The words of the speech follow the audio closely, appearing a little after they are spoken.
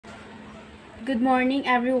Good morning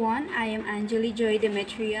everyone, I am Anjali Joy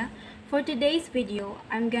Demetria. For today's video,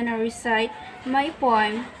 I'm gonna recite my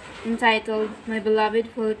poem entitled My Beloved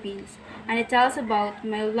Philippines, and it tells about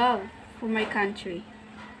my love for my country.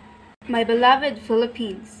 My beloved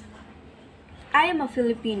Philippines. I am a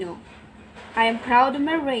Filipino. I am proud of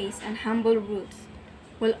my race and humble roots.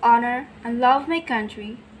 Will honor and love my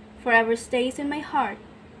country, forever stays in my heart,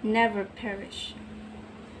 never perish.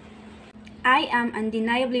 I am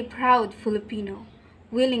undeniably proud Filipino,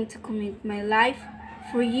 willing to commit my life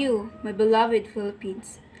for you, my beloved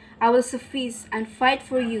Philippines. I will suffice and fight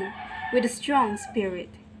for you with a strong spirit.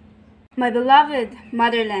 My beloved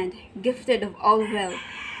motherland, gifted of all wealth,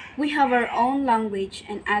 we have our own language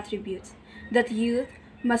and attributes that youth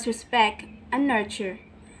must respect and nurture.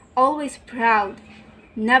 Always proud,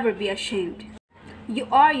 never be ashamed. You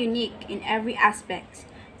are unique in every aspect.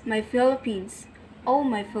 My Philippines, oh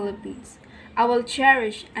my Philippines, I will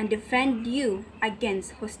cherish and defend you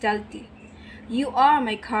against hostility. You are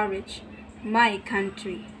my courage, my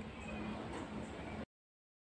country.